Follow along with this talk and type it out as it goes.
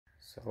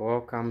So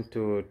welcome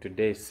to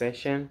today's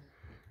session.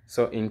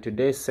 So in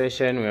today's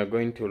session we are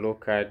going to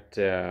look at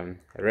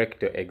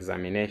rectal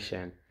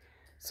examination.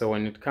 So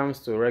when it comes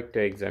to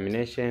rectal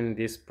examination,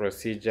 this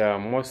procedure,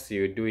 mostly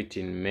you do it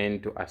in men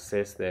to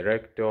assess the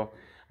rectal,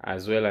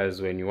 as well as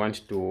when you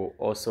want to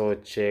also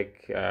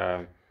check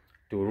to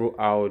rule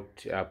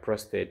out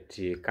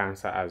prostate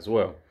cancer as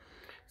well.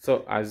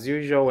 So as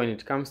usual, when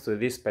it comes to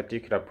this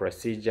particular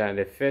procedure,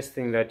 the first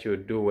thing that you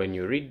do when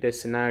you read the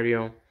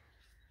scenario,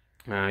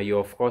 you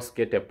of course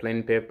get a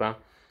plain paper,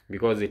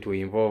 because it will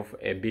involve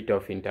a bit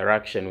of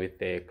interaction with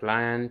the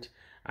client,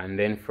 and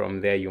then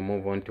from there you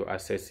move on to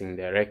assessing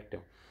the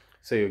rectal.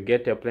 So you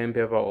get a plain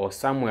paper or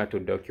somewhere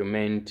to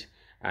document,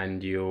 and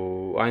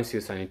once you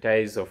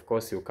sanitize, of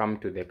course you come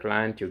to the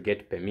client, you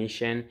get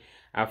permission.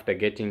 After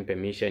getting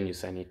permission, you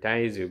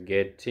sanitize, you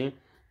get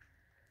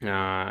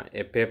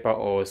a paper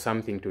or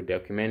something to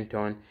document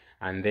on,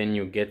 and then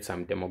you get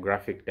some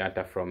demographic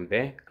data from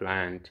the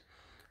client.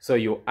 So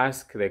you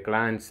ask the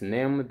client's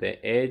name, the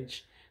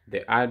age,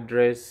 the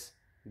address,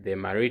 the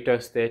marital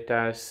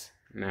status,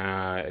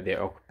 the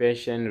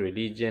occupation,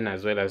 religion,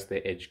 as well as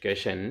the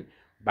education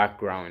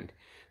background.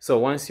 So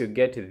once you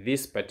get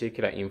this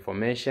particular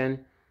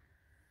information,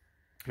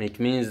 it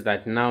means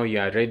that now you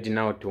are ready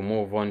now to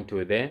move on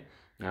to the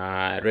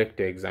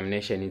rectal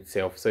examination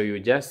itself. So you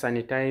just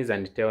sanitize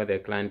and tell the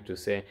client to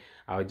say,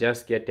 I'll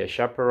just get a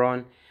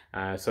chaperone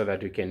so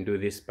that we can do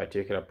this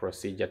particular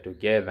procedure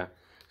together.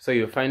 So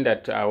you find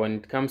that when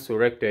it comes to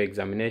rectal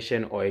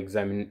examination or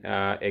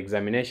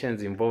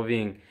examinations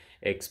involving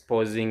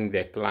exposing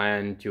the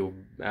client, you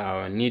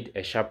need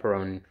a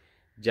chaperone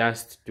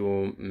just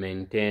to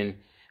maintain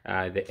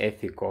the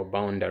ethical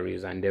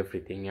boundaries and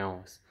everything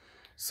else.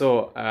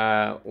 So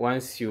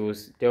once you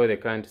tell the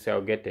client to say,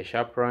 I'll get a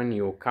chaperone,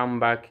 you come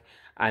back,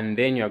 and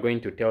then you're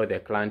going to tell the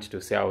client to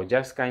say, I'll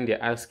just kindly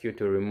ask you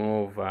to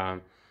remove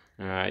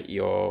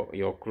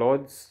your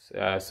clothes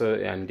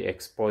and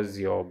expose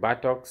your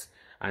buttocks,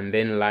 and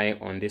then lie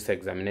on this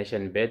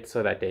examination bed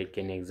so that I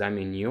can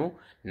examine you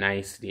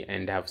nicely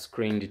and have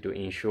screened to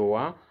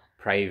ensure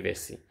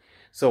privacy.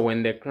 So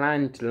when the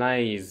client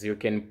lies, you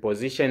can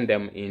position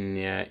them in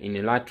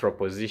a lateral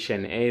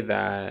position,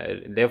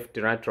 either left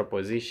lateral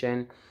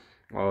position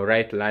or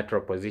right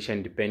lateral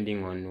position,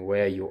 depending on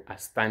where you are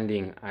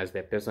standing as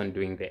the person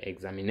doing the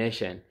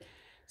examination.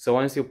 So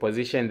once you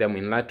position them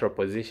in lateral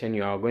position,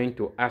 you are going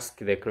to ask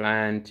the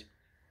client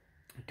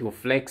to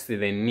flex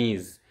the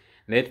knees.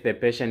 Let the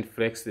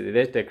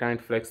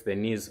client flex the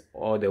knees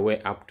all the way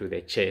up to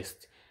the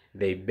chest.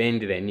 They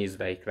bend the knees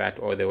like that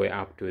all the way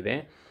up to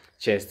the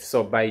chest.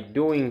 So by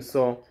doing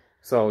so,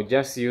 I'll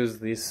just use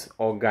this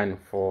organ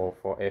for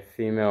a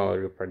female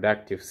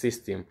reproductive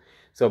system.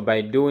 So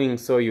by doing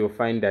so, you'll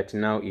find that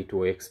now it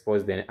will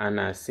expose the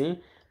anus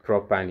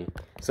properly.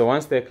 So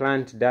once the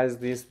client does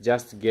this,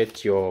 just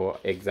get your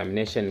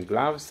examination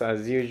gloves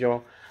as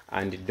usual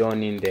and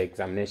don in the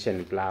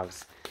examination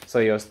gloves. So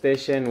your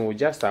station will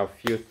just have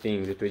few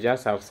things. It will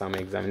just have some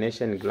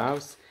examination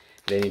gloves,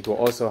 then it will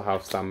also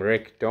have some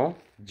rectal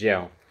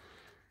gel.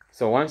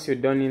 So once you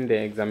don in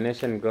the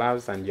examination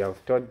gloves and you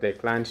have taught the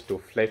client to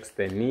flex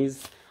the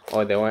knees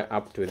all the way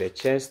up to the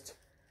chest,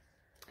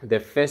 the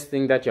first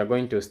thing that you're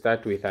going to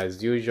start with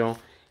as usual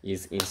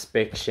is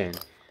inspection.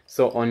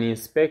 So on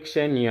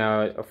inspection, you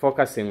are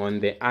focusing on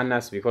the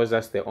anus because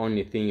that's the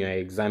only thing you are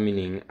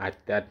examining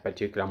at that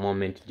particular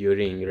moment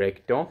during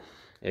rectal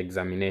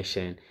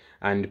examination.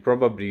 And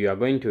probably you are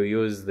going to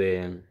use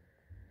the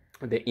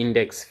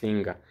index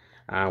finger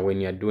when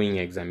you're doing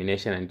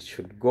examination, and it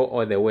should go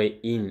all the way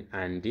in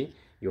and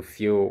you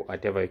feel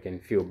whatever you can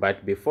feel.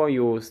 But before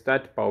you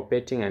start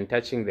palpating and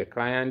touching the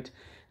client,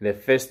 the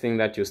first thing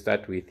that you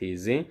start with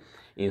is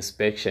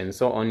inspection.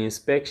 So on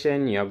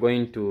inspection, you are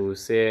going to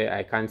say,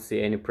 I can't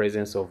see any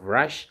presence of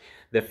rash.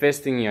 The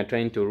first thing you're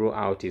trying to rule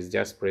out is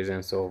just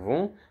presence of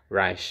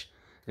rash.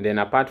 And then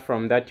apart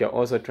from that, you're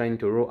also trying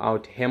to rule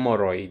out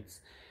hemorrhoids.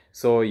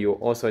 So you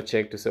also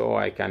check to say,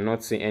 I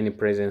cannot see any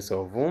presence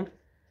of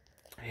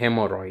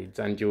hemorrhoids,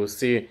 and you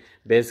see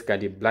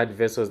basically blood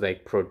vessels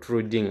like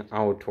protruding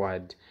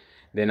outward.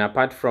 Then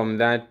apart from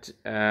that,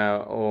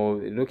 or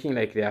looking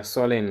like they are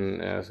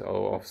swollen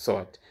of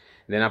sort.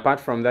 Then apart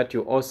from that,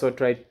 you also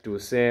try to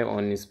say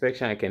on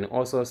inspection, I can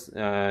also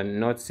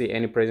not see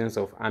any presence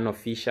of anal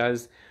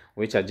fissures,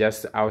 which are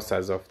just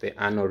ulcers of the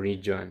anal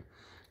region.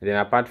 Then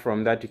apart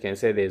from that, you can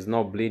say there is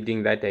no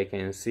bleeding that I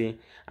can see,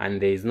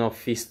 and there is no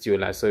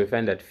fistula. So you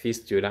find that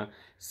fistula,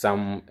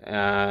 some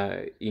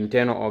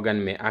internal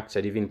organ may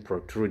actually even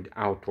protrude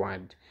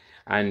outward.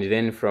 And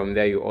then from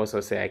there, you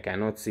also say I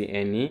cannot see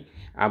any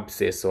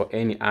abscess or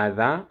any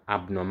other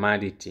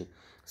abnormality.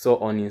 So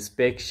on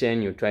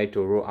inspection, you try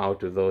to rule out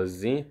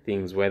those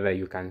things, whether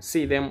you can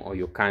see them or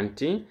you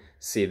can't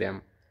see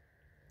them.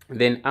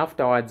 Then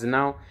afterwards,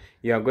 now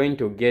you are going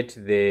to get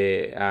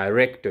the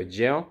rectal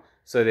gel.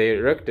 So the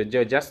rectal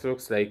gel just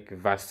looks like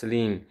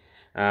Vaseline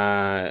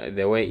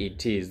the way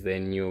it is.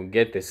 Then you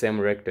get the same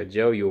rectal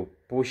gel, you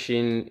push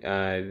in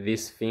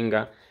this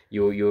finger,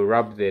 you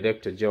rub the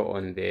rectal gel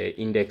on the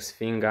index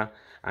finger,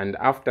 and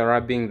after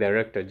rubbing the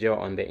rectal gel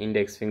on the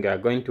index finger, you're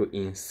going to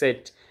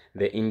insert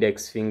the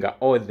index finger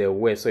all the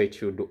way, so it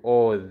should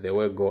all the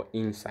way go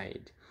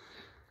inside.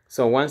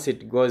 So once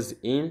it goes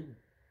in,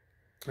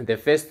 the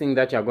first thing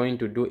that you're going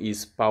to do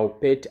is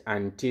palpate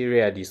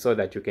anteriorly, so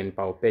that you can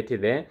palpate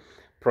the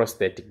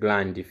prostate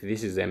gland if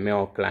this is a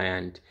male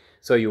client.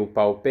 So you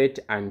palpate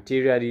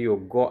anteriorly,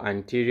 you go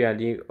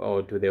anteriorly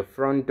or to the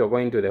front, or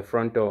going to the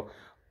frontal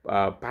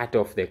part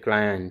of the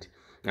client,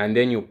 and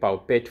then you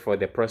palpate for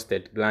the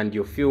prostate gland.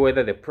 You feel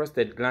whether the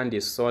prostate gland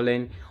is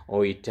swollen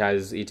or it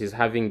is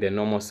having the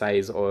normal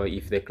size, or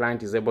if the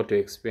client is able to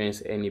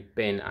experience any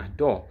pain at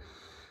all.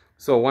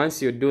 So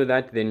once you do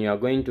that, then you are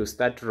going to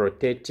start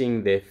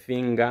rotating the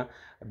finger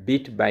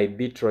bit by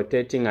bit,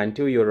 rotating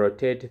until you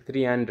rotate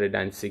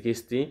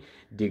 360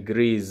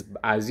 degrees.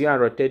 As you are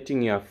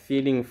rotating, you are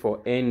feeling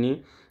for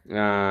any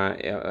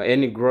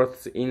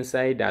growths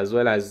inside, as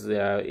well as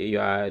you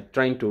are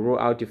trying to rule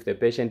out if the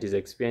patient is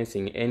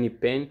experiencing any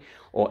pain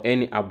or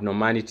any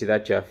abnormality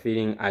that you are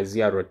feeling as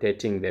you are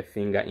rotating the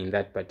finger in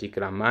that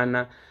particular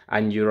manner,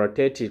 and you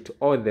rotate it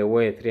all the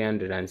way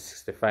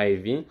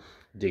 365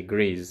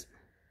 degrees.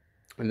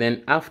 And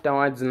then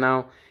afterwards,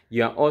 now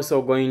you are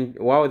also going,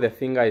 while the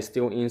finger is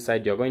still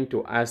inside, you're going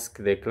to ask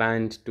the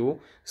client to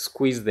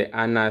squeeze the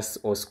anus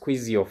or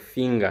squeeze your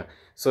finger,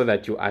 so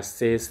that you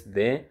assess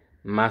the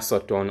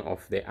muscle tone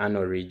of the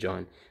anal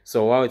region.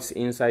 So while it's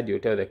inside, you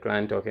tell the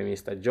client, okay,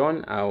 Mr.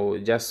 John, I'll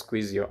just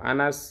squeeze your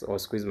anus or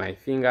squeeze my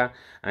finger,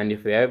 and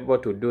if they're able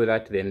to do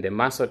that, then the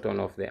muscle tone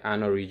of the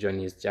anal region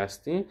is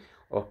just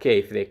okay.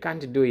 If they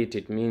can't do it,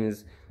 it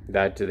means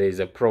that there is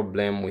a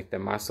problem with the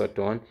muscle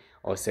tone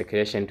or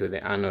secretion to the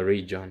anal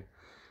region.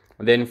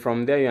 Then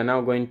from there, you are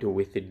now going to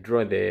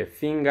withdraw the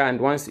finger, and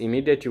once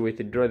immediately you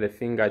withdraw the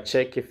finger,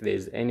 check if there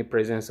is any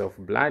presence of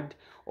blood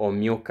or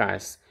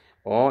mucus,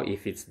 or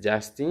if it's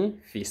just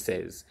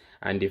feces.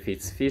 And if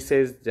it's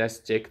feces,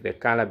 just check the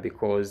color,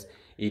 because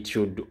it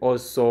should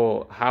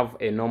also have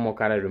a normal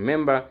color.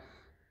 Remember,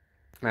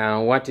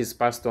 what is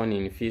passed on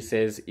in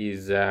feces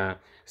is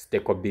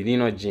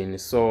stecobilinogen,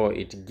 so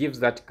it gives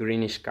that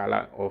greenish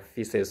color of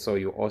feces. So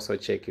you also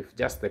check if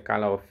just the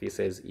color of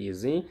feces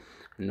is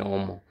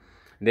normal.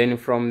 Then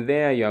from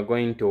there, you are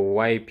going to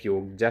wipe,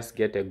 you just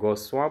get a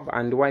gauze swab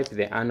and wipe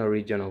the anal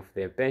region of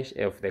the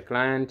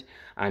client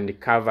and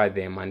cover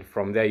them, and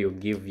from there you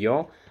give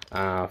your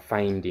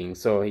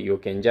findings. So you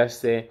can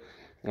just say,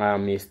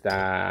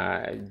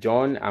 Mr.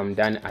 John, I'm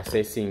done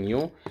assessing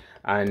you,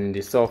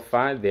 and so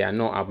far there are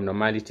no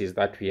abnormalities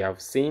that we have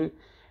seen,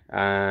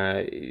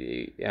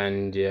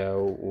 and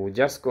we'll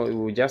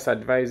just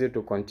advise you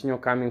to continue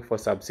coming for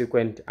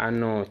subsequent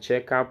annual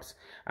checkups.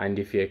 And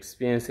if you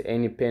experience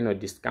any pain or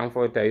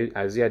discomfort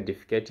as you are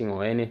defecating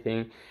or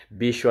anything,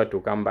 be sure to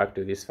come back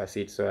to this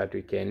facility so that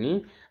we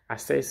can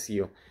assess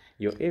you.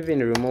 You even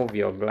remove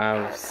your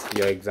gloves,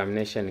 your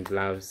examination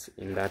gloves,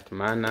 in that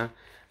manner,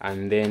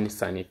 and then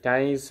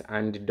sanitize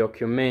and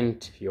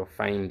document your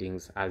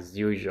findings as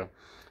usual.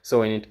 So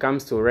when it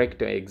comes to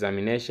rectal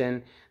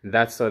examination,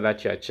 that's all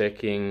that you are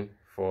checking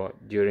for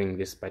during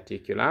this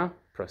particular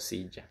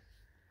procedure.